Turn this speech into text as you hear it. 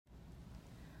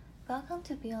Welcome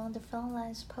to Beyond the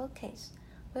Frontlines Podcast,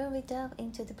 where we delve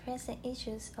into the present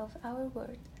issues of our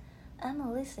world. I'm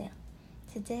Alicia.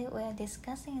 Today we are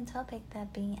discussing a topic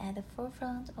that being at the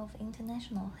forefront of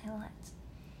international headlines: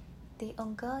 the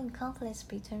ongoing conflicts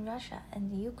between Russia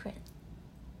and Ukraine.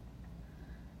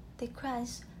 The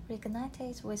crisis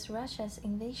reignited with Russia's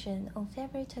invasion on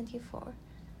February 24.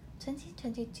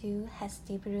 2022 has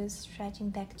deep roots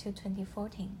stretching back to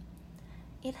 2014.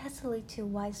 It has led to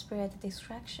widespread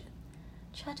destruction,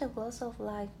 tragic loss of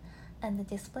life, and the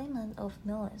displacement of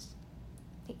millions.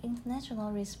 The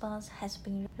international response has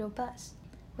been robust,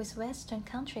 with Western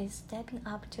countries stepping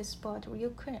up to support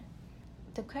Ukraine.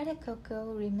 The critical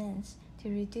goal remains to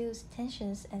reduce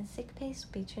tensions and seek peace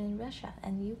between Russia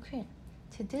and Ukraine.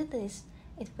 To do this,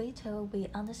 it's vital we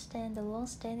understand the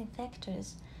long-standing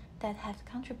factors that have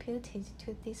contributed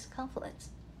to these conflicts.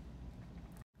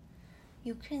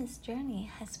 Ukraine's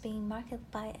journey has been marked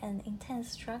by an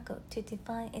intense struggle to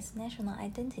define its national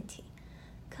identity,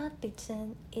 caught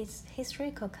between its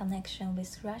historical connection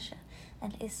with Russia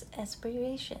and its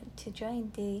aspiration to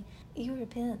join the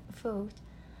European fold.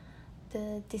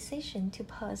 The decision to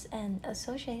pause an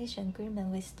association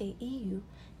agreement with the EU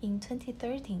in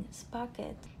 2013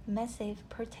 sparked massive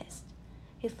protest,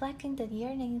 reflecting the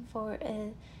yearning for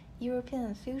a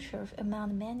European future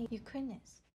among many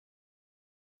Ukrainians.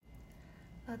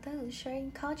 Although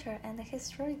sharing culture and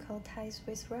historical ties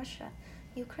with Russia,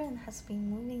 Ukraine has been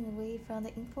moving away from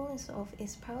the influence of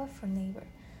its powerful neighbor.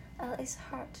 At its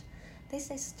heart, this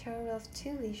is a story of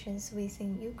two visions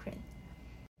within Ukraine.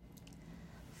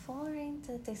 Following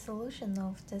the dissolution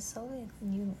of the Soviet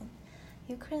Union,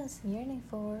 Ukraine's yearning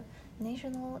for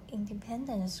national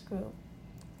independence grew,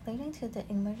 leading to the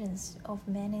emergence of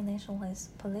many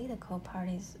nationalist political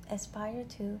parties aspiring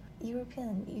to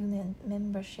European Union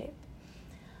membership,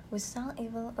 with some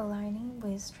even aligning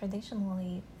with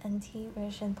traditionally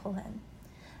anti-Russian Poland.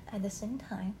 At the same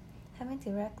time, having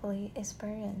directly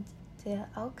experienced the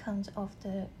outcomes of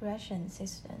the Russian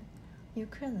system,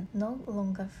 Ukraine no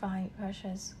longer finds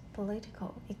Russia's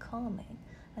political, economic,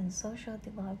 and social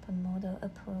development model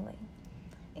appealing.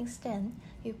 Instead,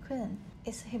 Ukraine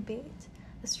exhibits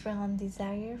a strong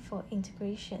desire for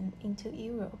integration into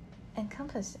Europe,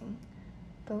 encompassing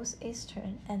both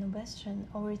Eastern and Western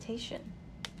orientation.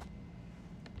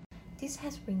 This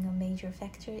has been a major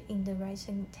factor in the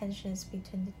rising tensions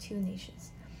between the two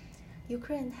nations.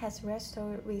 Ukraine has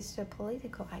wrestled with the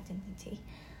political identity,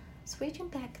 switching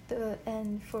back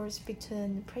and forth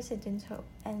between presidential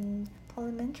and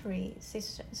parliamentary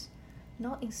systems,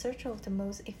 not in search of the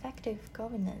most effective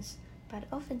governance, but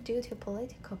often due to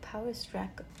political power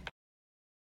struggle.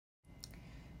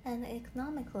 And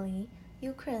economically,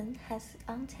 Ukraine has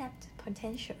untapped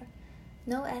potential.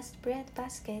 Known as the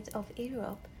breadbasket of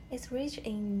Europe, it's rich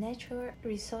in natural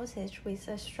resources with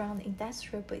a strong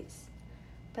industrial base.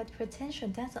 But potential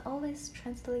doesn't always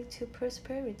translate to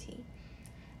prosperity,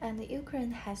 and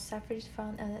Ukraine has suffered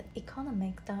from an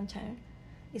economic downturn,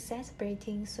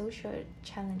 exacerbating social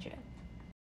challenges.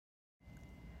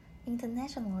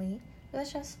 Internationally,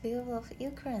 Russia's view of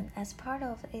Ukraine as part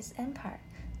of its empire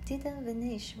didn't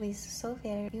vanish with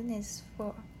Soviet Union's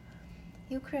fall.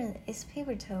 Ukraine is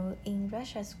pivotal in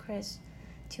Russia's quest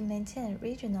to maintain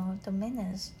regional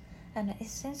dominance and it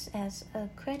serves as a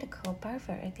critical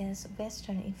buffer against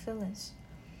Western influence.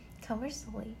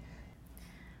 Conversely,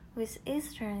 with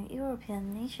Eastern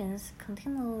European nations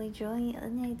continually joining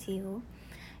NATO,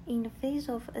 in the face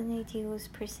of NATO's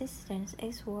persistent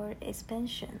eastward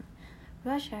expansion,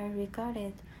 Russia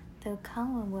regarded the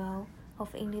Commonwealth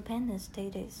of Independent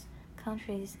States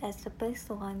countries as the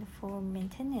baseline for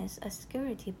maintaining a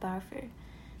security buffer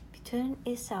between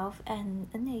itself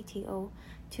and NATO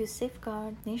to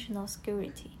safeguard national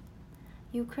security.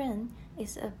 Ukraine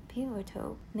is a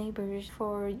pivotal neighbor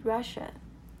for Russia,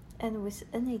 and with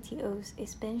NATO's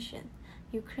expansion,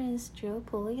 Ukraine's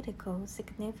geopolitical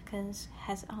significance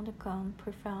has undergone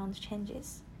profound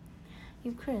changes.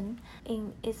 Ukraine,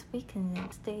 in its weakening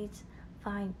state,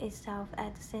 finds itself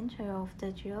at the center of the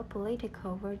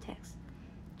geopolitical vortex,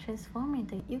 transforming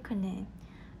the Ukrainian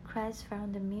crisis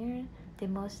from the mere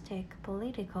domestic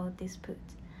political dispute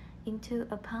into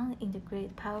a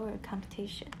pan-integrated power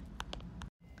competition.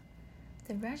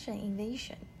 The Russian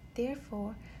invasion,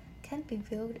 therefore, can't be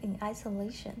viewed in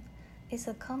isolation. It's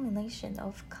a combination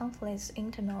of conflicts,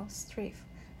 internal strife,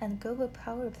 and global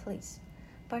power plays.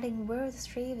 But in world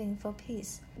striving for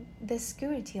peace, the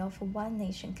security of one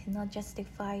nation cannot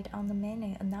justify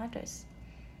undermining another's.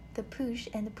 The push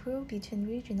and pull between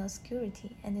regional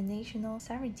security and national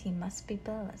sovereignty must be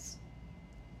balanced.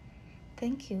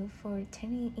 Thank you for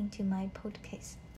tuning into my podcast.